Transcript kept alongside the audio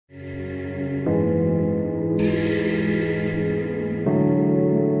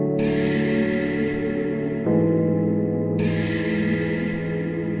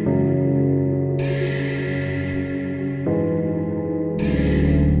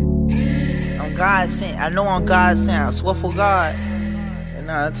God sent. I know I'm God sent. I swear for God. You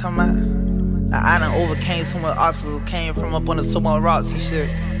know what I'm talking about? I done overcame so much obstacles, came from up under so much rocks and shit.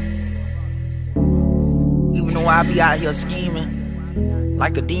 Even though I be out here scheming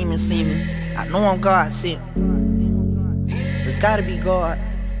like a demon seeming, I know I'm God sent. It's gotta be God.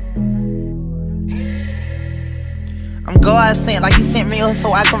 I'm God sent, like he sent me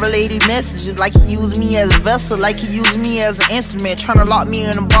so I can relay these messages. Like he used me as a vessel, like he used me as an instrument. Tryna lock me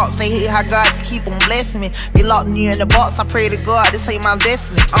in a box, they hate how God to keep on blessing me. They locked me in the box, I pray to God, this ain't my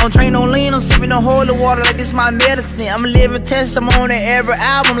destiny. I don't drink no lean, I'm sipping no holy water like this my medicine. I'm a living testimony, every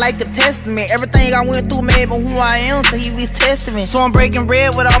album like a testament. Everything I went through made me who I am, cause he was testing me. So I'm breaking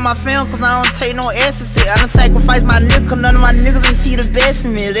bread with all my fam, cause I don't take no essence. I done sacrificed my nigga, cause none of my niggas ain't see the best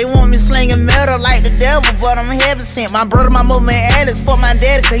in me. They want me slinging metal like the devil, but I'm heaven sent. My brother, my mother, and Alex for my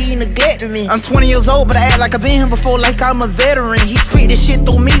daddy, cause he neglected me. I'm 20 years old, but I act like I've been here before, like I'm a veteran. He spit this shit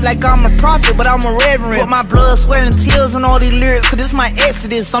through me like I'm a prophet, but I'm a reverend. Put my blood, sweat, and tears on all these lyrics, cause this my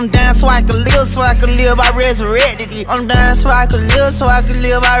exodus. I'm dying so I can live, so I can live, I resurrected it. I'm dying so I can live, so I can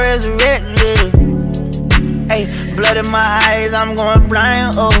live, I resurrected it. Ayy, blood in my eyes, I'm going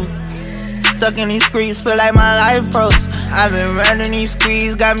blind, oh. Stuck in these streets, feel like my life froze. I've been running these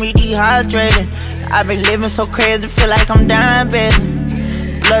streets, got me dehydrated. I've been living so crazy, feel like I'm dying,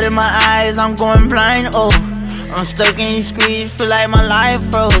 baby. Blood in my eyes, I'm going blind, oh. I'm stuck in these streets, feel like my life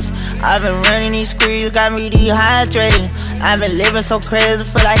froze. I've been running these streets, got me dehydrated. I've been living so crazy,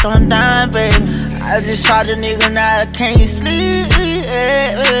 feel like I'm dying, baby. I just shot a nigga, now I can't sleep.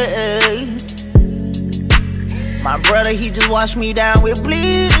 My brother, he just washed me down with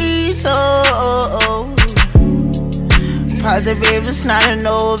bleach, oh. Positive baby, snotty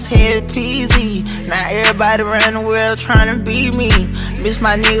nose, head peasy. Now everybody around the world trying to be me. Miss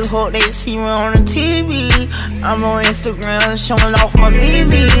my niggas, hope they see me on the TV. I'm on Instagram showing off my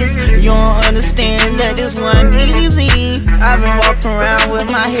VVs. You don't understand that this one easy. I've been walking around with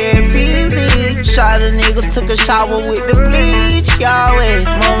my hair peasy. Shot a nigga, took a shower with the bleach, Yahweh.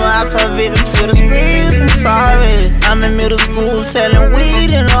 Mama, I fell victim to the streets, I'm sorry. I'm in middle school selling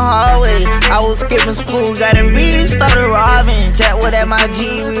weed in the hallway. I was skipping school, got in beef, started robbing. Jack with at my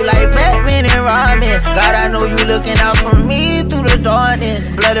G, we like Batman and Robin. God, I know you looking out for me through the darkness.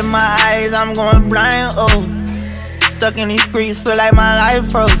 Blood in my eyes, I'm going blind, oh. Stuck in these streets, feel like my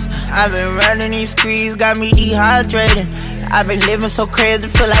life froze. I've been running these streets, got me dehydrated. I've been living so crazy,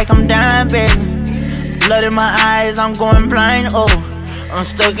 feel like I'm dying, baby. Blood in my eyes, I'm going blind, oh. I'm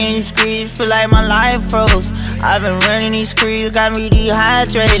stuck in these streets, feel like my life froze. I've been running these streets, got me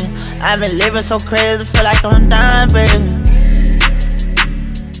dehydrated. I've been living so crazy, feel like I'm dying, baby.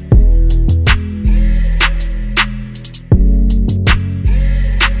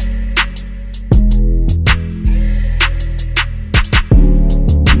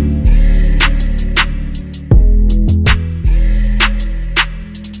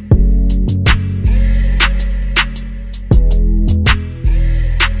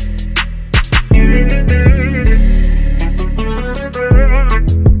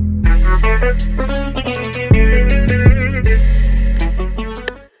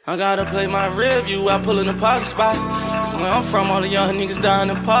 I gotta play my rear view, I pull in the parking spot. Cause where I'm from, all the young niggas down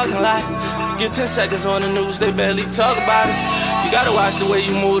in the parking lot. Get 10 seconds on the news, they barely talk about us. You gotta watch the way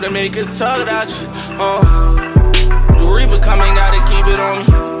you move, they make a target out you. The reaper coming, gotta keep it on me.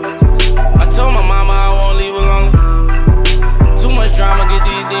 I told my mama I won't leave her lonely. Too much drama, get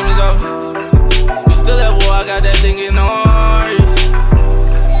these demons off me. We still at war, I got that thing getting on.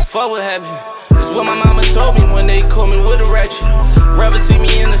 Fuck what happened. That's what my mama told me when they called me with a ratchet. Rather see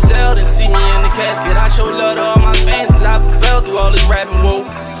me in the cell than see me in the casket. I show love to all my fans cause I fell through all this rapping, whoa.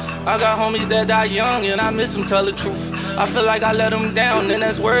 I got homies that die young and I miss them, tell the truth. I feel like I let them down, and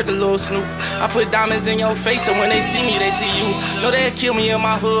that's word to Lil Snoop. I put diamonds in your face and when they see me, they see you. Know they'll kill me in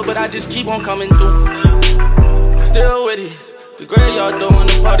my hood, but I just keep on coming through. Still with it. The graveyard throwing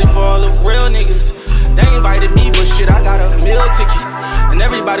a party for all the real niggas. They invited me, but shit, I got a meal ticket. And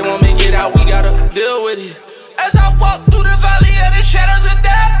everybody won't make it out, we gotta deal with it. As I walk through the valley of the shadows of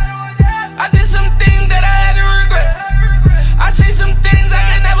death, I did some things that I had to regret. I say some things I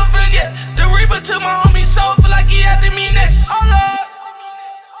can never forget. The reaper took my homie soul, feel like he after me next. Oh Lord,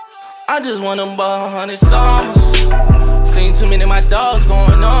 I just wanna buy 100 songs. Seen too many of my dogs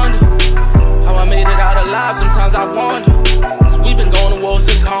going under. How I made it out alive, sometimes I wonder. Cause we been going to war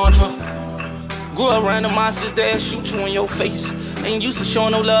since Contra. Grew up around the monsters that shoot you in your face. Ain't used to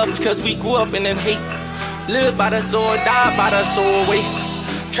showing no love because we grew up in that hate. Live by the sword, die by the sword way.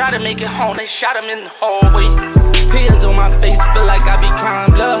 Try to make it home, they shot him in the hallway. Tears on my face, feel like I be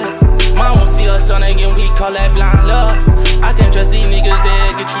crying blood. Mom won't see her son again, we call that blind love. I can't trust these niggas,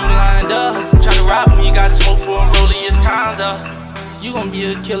 they'll get you lined up. Try to You gon'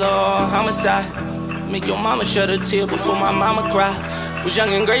 be a killer or a homicide. Make your mama shed a tear before my mama cry. Was young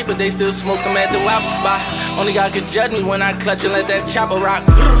and great, but they still smoked them at the Waffle Spot. Only God could judge me when I clutch and let that chopper rock.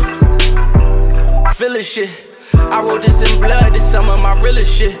 Feelin' shit. I wrote this in blood, this some of my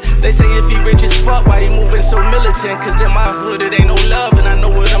realest shit. They say if he rich as fuck, why he moving so militant? Cause in my hood it ain't no love and I know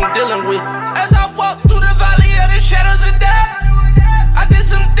what I'm dealing with. As I walk through the valley of the shadows of death, I did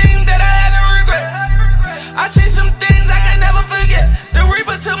some things that I had to regret. I see some things I can never forget. The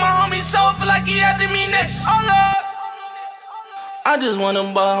Reaper took my homie soul, feel like he after me next. Oh Lord, I just wanna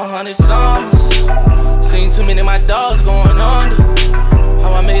ball 100 songs. Seen too many of my dogs going under.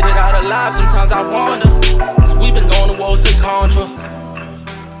 How I made it out alive, sometimes I wonder. Cause we been going to war since Contra.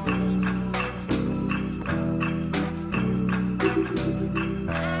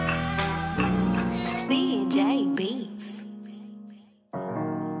 CJ Beats.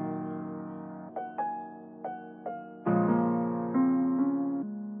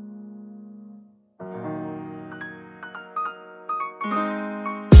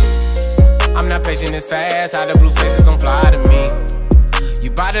 I'm not patient as fast, how the blue faces gon' fly to me. You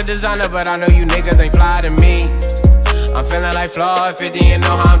buy the designer, but I know you niggas ain't fly to me. I'm feeling like Floyd 50 and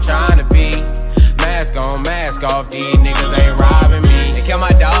know how I'm trying to be. Mask on, mask off, these niggas ain't robbing me. They killed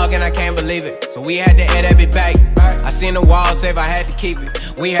my dog and I can't believe it, so we had to add that bit back. I seen the wall save, I had to keep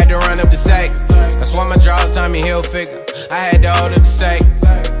it. We had to run up the sack. That's why my drawers Tommy Hilfiger. I had to hold up the sack.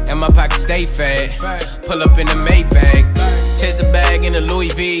 And my pocket stay fat. Pull up in the Maybach. Chase the bag in the Louis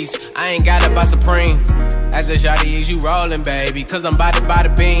V's. I ain't got it by Supreme. As the shawty is you rollin', baby, cause I'm bout to buy the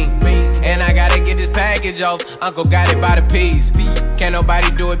bean. And I gotta get this package off, Uncle got it by the piece. Can't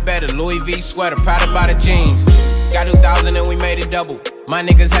nobody do it better, Louis V sweater, proud about the jeans. Got 2,000 and we made it double, my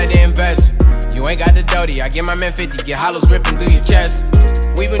niggas had to invest. You ain't got the doty, I get my man 50, get hollows ripping through your chest.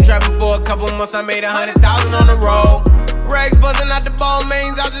 We been trapping for a couple months, I made 100,000 on the road. Rags buzzing out the ball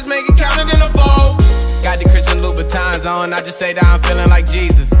mains, I'll just make it count it in a fold. Got the Christian Louboutins on, I just say that I'm feeling like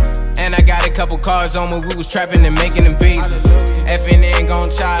Jesus. And I got a couple cars on when we was trapping and making them visas. FNN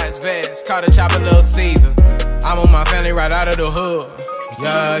gon' charge vest, call the chopper Little Caesar. I'm with my family right out of the hood.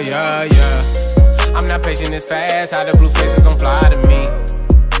 Yeah, yeah, yeah. I'm not patient as fast, how the blue faces gon' fly to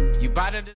me. You buy the